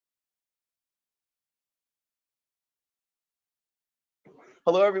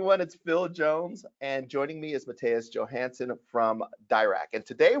Hello, everyone. It's Phil Jones, and joining me is Mathias Johansson from Dirac. And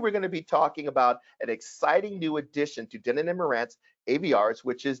today we're going to be talking about an exciting new addition to Denon and Marantz AVRs,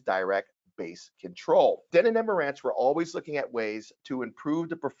 which is Dirac Bass Control. Denon and Marantz, we're always looking at ways to improve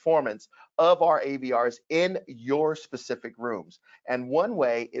the performance of our AVRs in your specific rooms. And one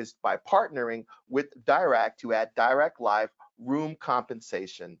way is by partnering with Dirac to add Dirac Live room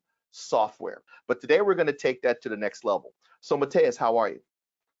compensation software. But today we're going to take that to the next level. So Mathias, how are you?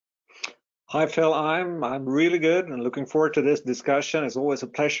 Hi Phil, I'm really good and looking forward to this discussion. It's always a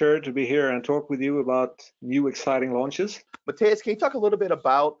pleasure to be here and talk with you about new exciting launches. Mathias, can you talk a little bit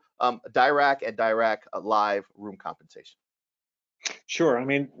about Dirac and Dirac Live room compensation? Sure. I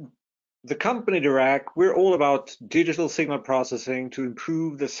mean, the company Dirac, we're all about digital signal processing to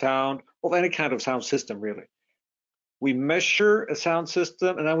improve the sound of any kind of sound system, really. We measure a sound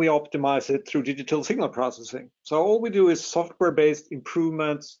system and then we optimize it through digital signal processing. So all we do is software-based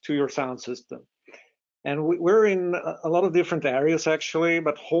improvements to your sound system. And we're in a lot of different areas actually,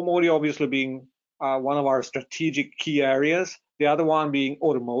 but home audio obviously being one of our strategic key areas. The other one being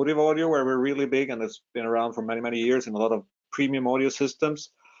automotive audio, where we're really big and it's been around for many, many years in a lot of premium audio systems.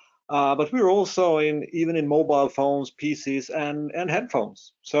 But we're also even in mobile phones, PCs, and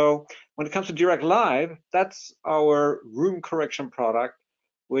headphones. So when it comes to Dirac Live, that's our room correction product,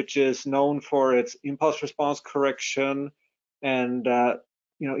 which is known for its impulse response correction. And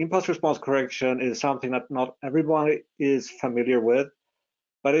impulse response correction is something that not everybody is familiar with,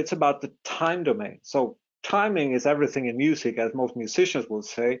 but it's about the time domain. So timing is everything in music, as most musicians will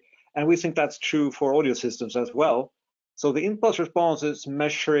say, and we think that's true for audio systems as well. So the impulse response is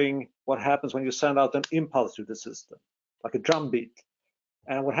measuring what happens when you send out an impulse to the system, like a drum beat.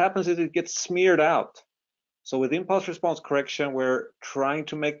 And what happens is it gets smeared out. So with impulse response correction, we're trying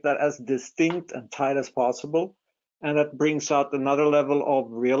to make that as distinct and tight as possible. And that brings out another level of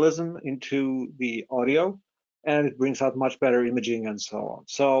realism into the audio. And it brings out much better imaging and so on.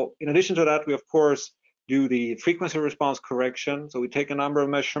 So in addition to that, we of course do the frequency response correction. So we take a number of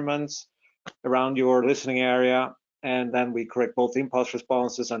measurements around your listening area, and then we correct both impulse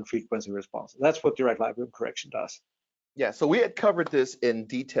responses and frequency responses. That's what Dirac Live room correction does. Yeah, so we had covered this in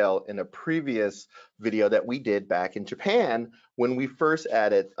detail in a previous video that we did back in Japan when we first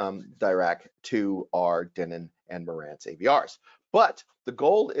added Dirac to our Denon and Marantz AVRs. But the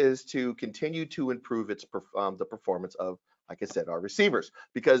goal is to continue to improve the performance of, like I said, our receivers,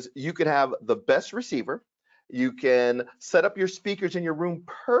 because you can have the best receiver, you can set up your speakers in your room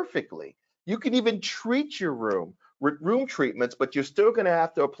perfectly, you can even treat your room with room treatments, but you're still going to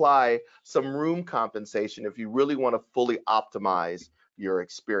have to apply some room compensation if you really want to fully optimize your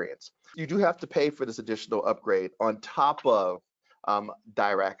experience. You do have to pay for this additional upgrade on top of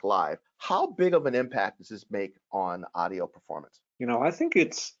Dirac Live. How big of an impact does this make on audio performance? I think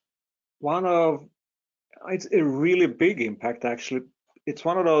it's a really big impact, actually. It's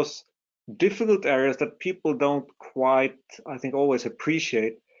one of those difficult areas that people don't quite, I think, always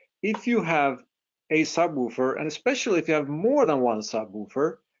appreciate. If you have a subwoofer, and especially if you have more than one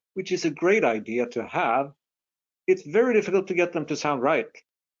subwoofer, which is a great idea to have, it's very difficult to get them to sound right.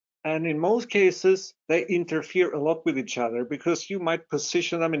 And in most cases, they interfere a lot with each other because you might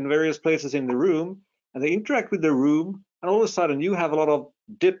position them in various places in the room, and they interact with the room, and all of a sudden you have a lot of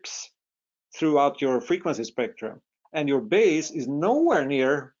dips throughout your frequency spectrum. And your bass is nowhere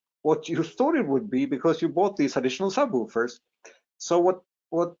near what you thought it would be because you bought these additional subwoofers. So what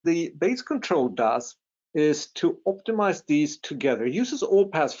the bass control does is to optimize these together. It uses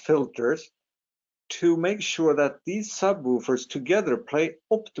all-pass filters to make sure that these subwoofers together play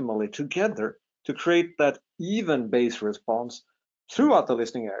optimally together to create that even bass response throughout the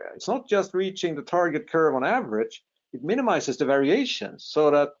listening area. It's not just reaching the target curve on average, it minimizes the variations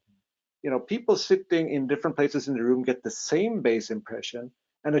so that people sitting in different places in the room get the same bass impression,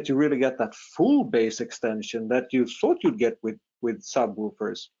 and that you really get that full bass extension that you thought you'd get with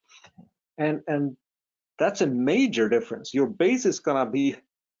subwoofers. And that's a major difference. Your bass is gonna be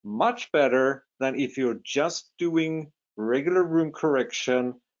much better than if you're just doing regular room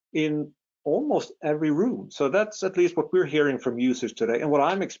correction in almost every room. So that's at least what we're hearing from users today, and what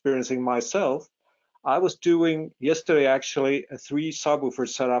I'm experiencing myself. I was doing yesterday actually a 3 subwoofer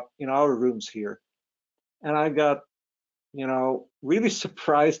setup in our rooms here, and I got really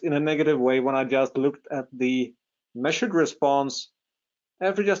surprised in a negative way when I just looked at the measured response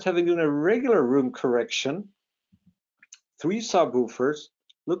after just having done a regular room correction, 3 subwoofers,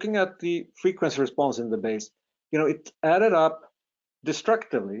 looking at the frequency response in the bass. It added up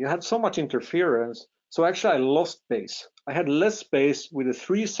destructively. You had so much interference, so actually I lost bass. I had less bass with the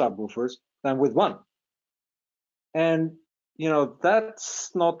 3 subwoofers than with 1. And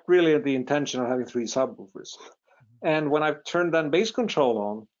that's not really the intention of having 3 subwoofers. And when I turned that bass control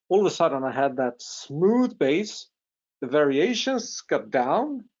on, all of a sudden I had that smooth bass, the variations got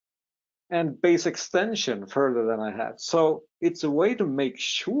down, and bass extension further than I had. So it's a way to make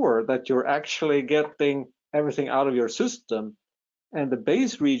sure that you're actually getting everything out of your system. And the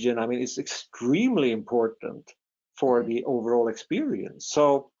bass region, I mean, is extremely important for the overall experience.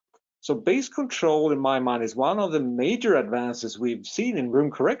 So bass control, in my mind, is one of the major advances we've seen in room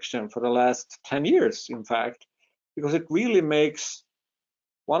correction for the last 10 years, in fact, because it really makes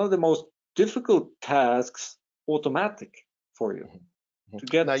one of the most difficult tasks automatic for you to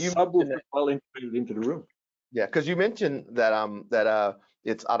get subwoofers well integrated into the room. Yeah, because you mentioned that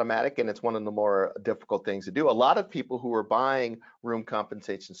it's automatic and it's one of the more difficult things to do. A lot of people who are buying room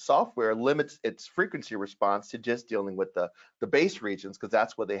compensation software limits its frequency response to just dealing with the bass regions, because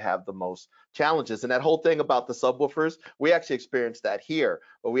that's where they have the most challenges. And that whole thing about the subwoofers, we actually experienced that here,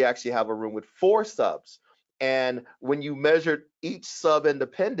 where we actually have a room with 4 subs. And when you measured each sub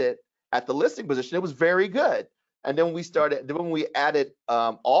independent at the listening position, it was very good. And then when we added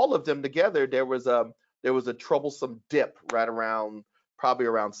all of them together, there was a troublesome dip right around, probably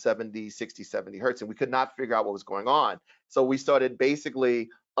around 60, 70 hertz, and we could not figure out what was going on. So we started basically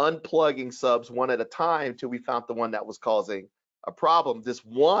unplugging subs one at a time till we found the one that was causing a problem. This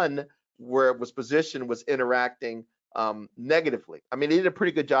one where it was positioned was interacting negatively. I mean, they did a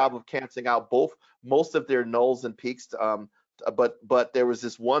pretty good job of canceling out most of their nulls and peaks, but there was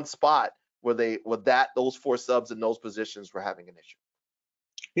this one spot where those 4 subs in those positions were having an issue.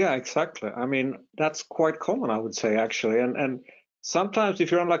 Yeah, exactly. I mean, that's quite common, I would say, actually. And sometimes if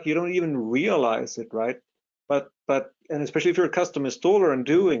you're unlucky, you don't even realize it, right? But and especially if you're a custom installer and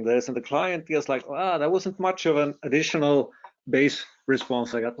doing this, and the client is like, that wasn't much of an additional bass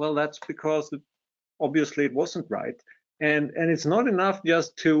response I got. Well, that's because obviously it wasn't right. And it's not enough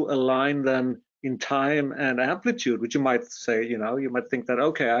just to align them in time and amplitude, which you might say, you might think that,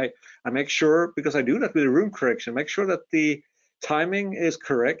 okay, I make sure, because I do that with a room correction, make sure that the timing is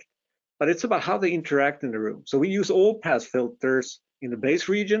correct, but it's about how they interact in the room. So we use all pass filters in the bass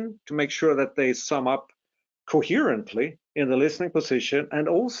region to make sure that they sum up coherently in the listening position, and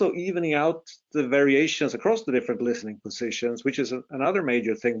also evening out the variations across the different listening positions, which is another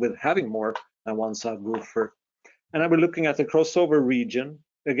major thing with having more than one subwoofer. And we're looking at the crossover region.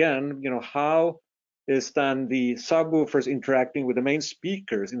 Again, how is then the subwoofers interacting with the main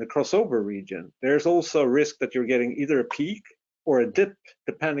speakers in the crossover region? There's also a risk that you're getting either a peak or a dip,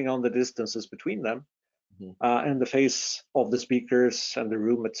 depending on the distances between them, and the phase of the speakers and the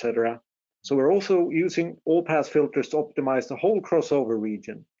room, etc. So we're also using all pass filters to optimize the whole crossover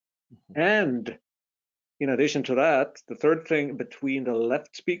region. And in addition to that, the third thing, between the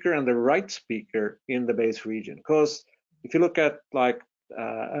left speaker and the right speaker in the bass region. Because if you look at like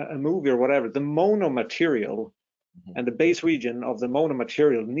a movie or whatever, the mono material and the bass region of the mono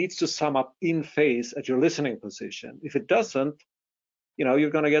material needs to sum up in phase at your listening position. If it doesn't,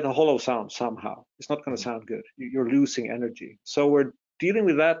 you're going to get a hollow sound somehow. It's not going to sound good. You're losing energy. So we're dealing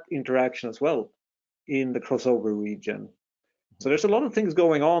with that interaction as well in the crossover region. So there's a lot of things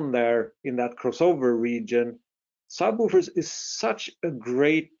going on there in that crossover region. Subwoofers is such a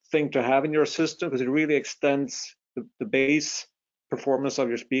great thing to have in your system because it really extends the bass performance of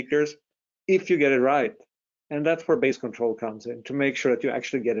your speakers if you get it right. And that's where bass control comes in, to make sure that you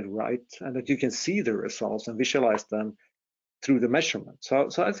actually get it right and that you can see the results and visualize them through the measurement. So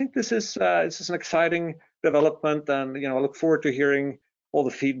I think this is an exciting development, and I look forward to hearing all the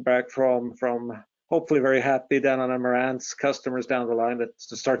feedback from hopefully very happy Denon and Marantz customers down the line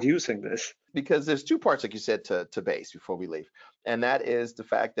to start using this. Because there's 2 parts, like you said, to bass before we leave, and that is the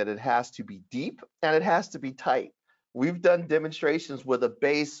fact that it has to be deep and it has to be tight. We've done demonstrations where the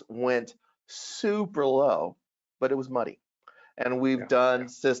bass went super low, but it was muddy. And we've done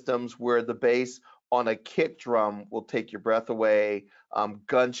systems where the bass on a kick drum will take your breath away,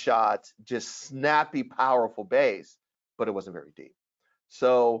 gunshots, just snappy, powerful bass, but it wasn't very deep.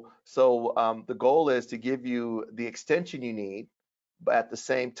 So the goal is to give you the extension you need, but at the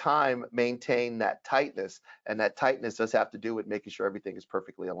same time maintain that tightness, and that tightness does have to do with making sure everything is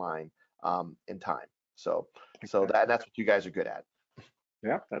perfectly aligned in time. So that's what you guys are good at.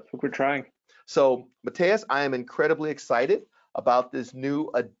 Yeah, that's what we're trying. So Mathias, I am incredibly excited about this new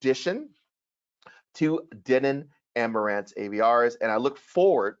addition to Denon and Marantz AVRs, and I look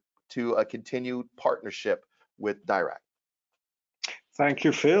forward to a continued partnership with Dirac. Thank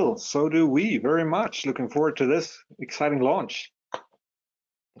you, Phil. So do we very much. Looking forward to this exciting launch.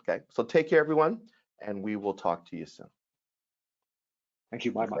 Okay, so take care, everyone, and we will talk to you soon. Thank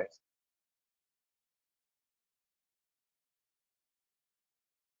you. Bye-bye.